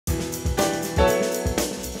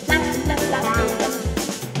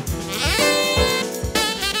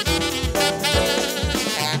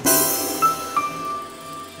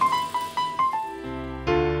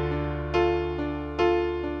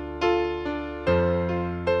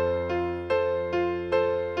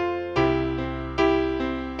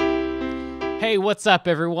Hey, what's up,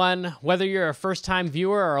 everyone? Whether you're a first-time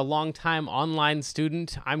viewer or a long-time online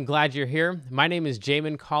student, I'm glad you're here. My name is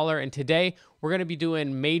Jamin Collar, and today we're going to be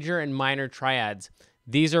doing major and minor triads.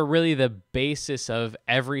 These are really the basis of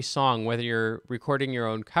every song, whether you're recording your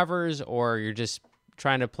own covers or you're just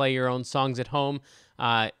trying to play your own songs at home.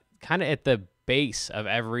 Kind of at the base of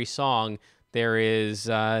every song, there is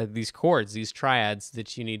these chords, these triads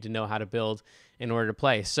that you need to know how to build in order to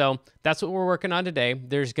play. So that's what we're working on today.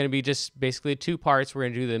 There's going to be just basically two parts. We're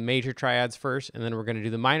going to do the major triads first, and then we're going to do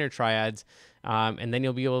the minor triads. And then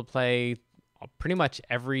you'll be able to play pretty much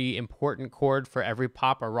every important chord for every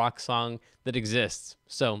pop or rock song that exists.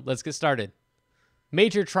 So let's get started.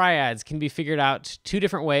 Major triads can be figured out two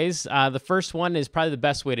different ways. The first one is probably the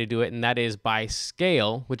best way to do it, and that is by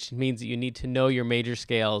scale, which means that you need to know your major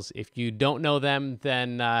scales. If you don't know them,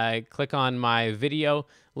 then click on my video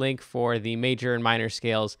link for the major and minor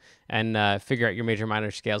scales and figure out your major and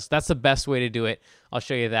minor scales. That's the best way to do it. I'll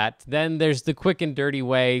show you that. Then there's the quick and dirty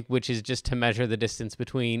way, which is just to measure the distance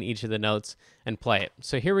between each of the notes and play it.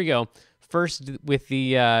 So here we go. First, with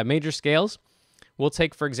the major scales. We'll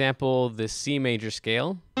take, for example, the C major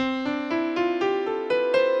scale. There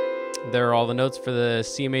are all the notes for the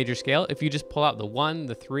C major scale. If you just pull out the 1,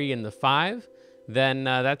 the 3, and the 5, then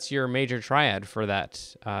that's your major triad for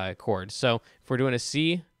that chord. So if we're doing a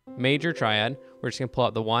C major triad, we're just going to pull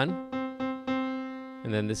out the 1,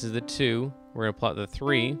 and then this is the 2. We're going to pull out the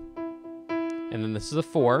 3, and then this is the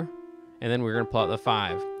 4, and then we're going to pull out the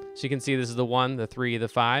 5. So you can see this is the 1, the 3, the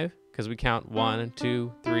 5. Because we count 1,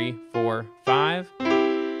 2, 3, 4, 5.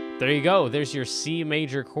 There you go. There's your C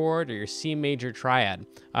major chord or your C major triad.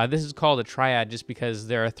 This is called a triad just because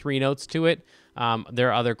there are 3 notes to it. There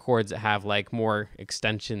are other chords that have like more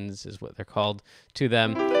extensions, is what they're called, to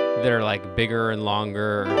them that are like bigger and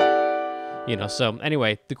longer. So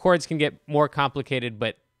anyway, the chords can get more complicated,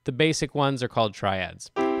 but the basic ones are called triads.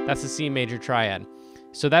 That's the C major triad.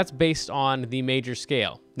 So that's based on the major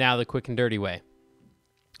scale. Now the quick and dirty way.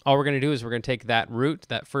 All we're going to do is we're going to take that root,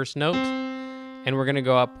 that first note, and we're going to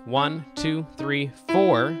go up 1, 2, 3,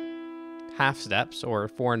 4 half steps or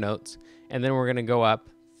 4 notes, and then we're going to go up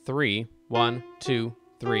 3, 1, 2,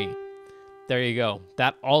 3. There you go.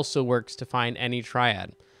 That also works to find any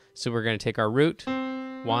triad. So we're going to take our root,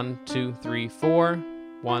 1, 2, 3, 4,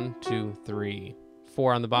 1, 2, 3.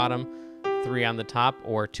 4 on the bottom, 3 on the top,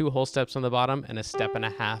 or 2 whole steps on the bottom and a step and a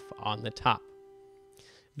half on the top.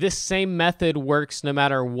 This same method works no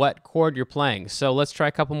matter what chord you're playing. So let's try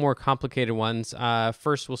a couple more complicated ones.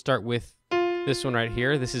 First, we'll start with this one right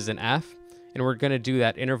here. This is an F, and we're going to do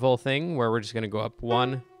that interval thing where we're just going to go up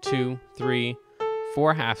 1, 2, 3,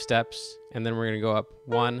 4 half steps, and then we're going to go up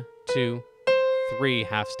 1, 2, 3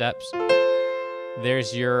 half steps.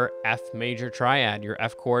 There's your F major triad, your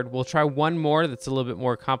F chord. We'll try one more that's a little bit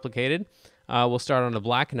more complicated. We'll start on a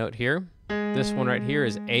black note here. This one right here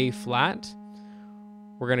is A flat.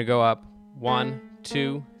 We're going to go up 1,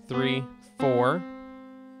 2, 3, 4,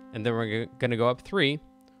 and then we're going to go up 3.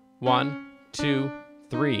 1, 2,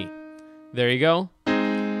 3. There you go.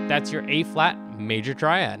 That's your A flat major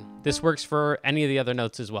triad. This works for any of the other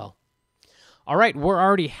notes as well. All right, we're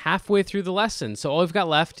already halfway through the lesson, so all we've got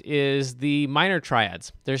left is the minor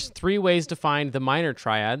triads. There's 3 ways to find the minor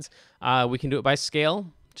triads. We can do it by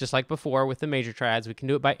scale, just like before with the major triads. We can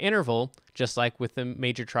do it by interval, just like with the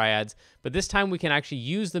major triads. But this time we can actually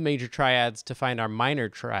use the major triads to find our minor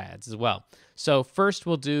triads as well. So first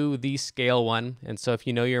we'll do the scale one. And so if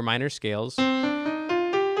you know your minor scales, again,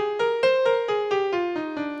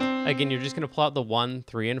 you're just going to pull out the 1,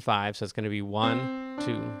 3, and 5. So it's going to be 1,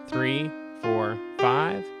 2, 3, 4,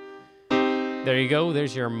 5. There you go.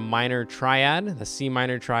 There's your minor triad, the C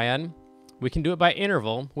minor triad. We can do it by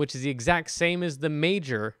interval, which is the exact same as the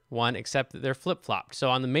major one, except that they're flip-flopped. So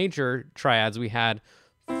on the major triads, we had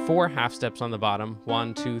 4 half steps on the bottom,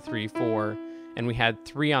 1, 2, 3, 4, and we had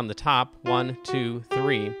 3 on the top, 1, 2,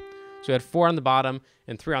 3. So we had 4 on the bottom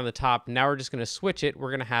and 3 on the top. Now we're just going to switch it. We're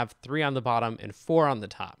going to have 3 on the bottom and 4 on the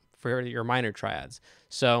top for your minor triads.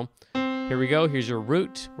 So here we go. Here's your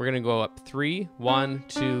root. We're going to go up 3, 1,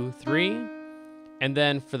 2, 3. And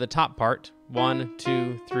then for the top part, 1,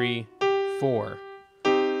 2, 3, 4.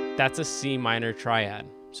 That's a C minor triad.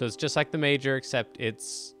 So it's just like the major, except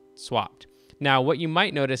it's swapped. Now, what you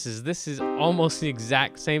might notice is this is almost the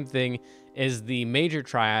exact same thing as the major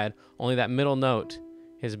triad, only that middle note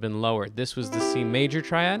has been lowered. This was the C major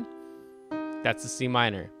triad. That's the C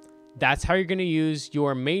minor. That's how you're going to use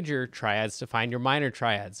your major triads to find your minor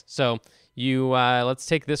triads. So let's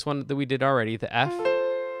take this one that we did already, the F.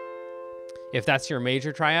 If that's your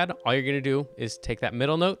major triad, all you're going to do is take that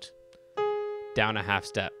middle note, down a half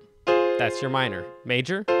step. That's your minor.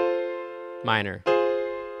 Major, minor,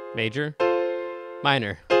 major,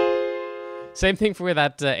 minor. Same thing for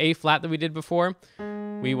that A flat that we did before.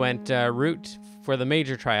 We went root for the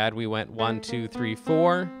major triad. We went 1, 2, 3,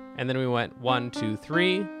 4, and then we went 1, 2,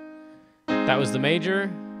 3. That was the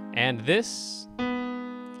major, and this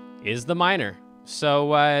is the minor.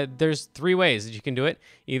 So there's 3 ways that you can do it,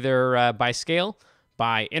 either by scale,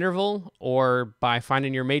 by interval, or by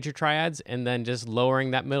finding your major triads and then just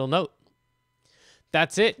lowering that middle note.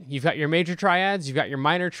 That's it. You've got your major triads, you've got your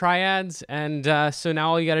minor triads, and so now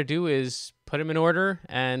all you got to do is put them in order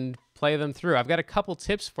and play them through. I've got a couple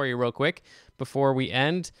tips for you real quick before we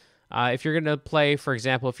end. If you're going to play, for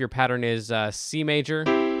example, if your pattern is C major,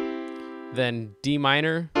 then D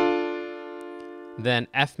minor, then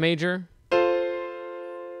F major,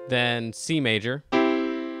 then C major.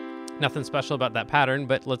 Nothing special about that pattern,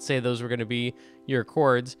 but let's say those were going to be your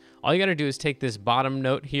chords. All you got to do is take this bottom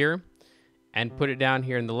note here and put it down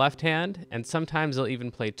here in the left hand, and sometimes they'll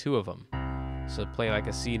even play 2 of them. So play like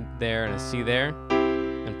a C there and a C there,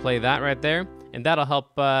 and play that right there, and that'll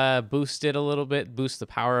help boost it a little bit, boost the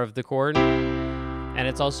power of the chord. And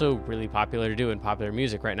it's also really popular to do in popular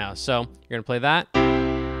music right now. So you're gonna play that.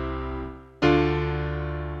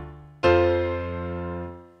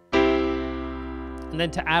 And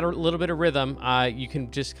then to add a little bit of rhythm, you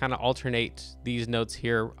can just kind of alternate these notes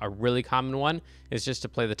here. A really common one is just to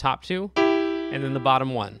play the top 2 and then the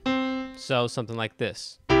bottom 1. So something like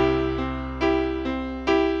this.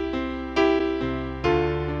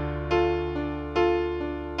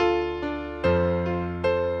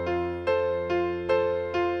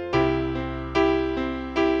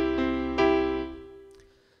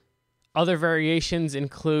 Other variations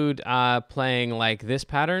include playing like this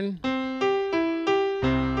pattern.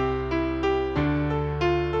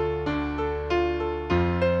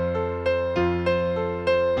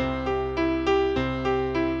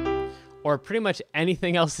 Or pretty much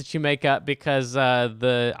anything else that you make up, because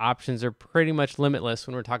the options are pretty much limitless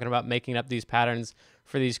when we're talking about making up these patterns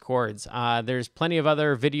for these chords. There's plenty of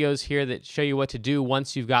other videos here that show you what to do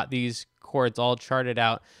once you've got these chords all charted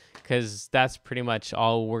out, because that's pretty much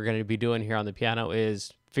all we're going to be doing here on the piano,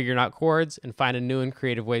 is figuring out chords and finding new and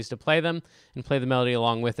creative ways to play them and play the melody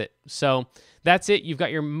along with it. So that's it. You've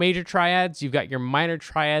got your major triads, you've got your minor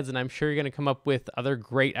triads, and I'm sure you're going to come up with other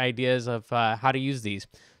great ideas of how to use these.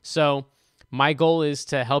 So my goal is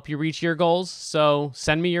to help you reach your goals. So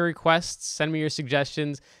send me your requests, send me your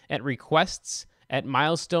suggestions at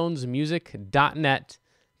requests@milestonesmusic.net.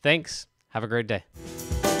 Thanks. Have a great day.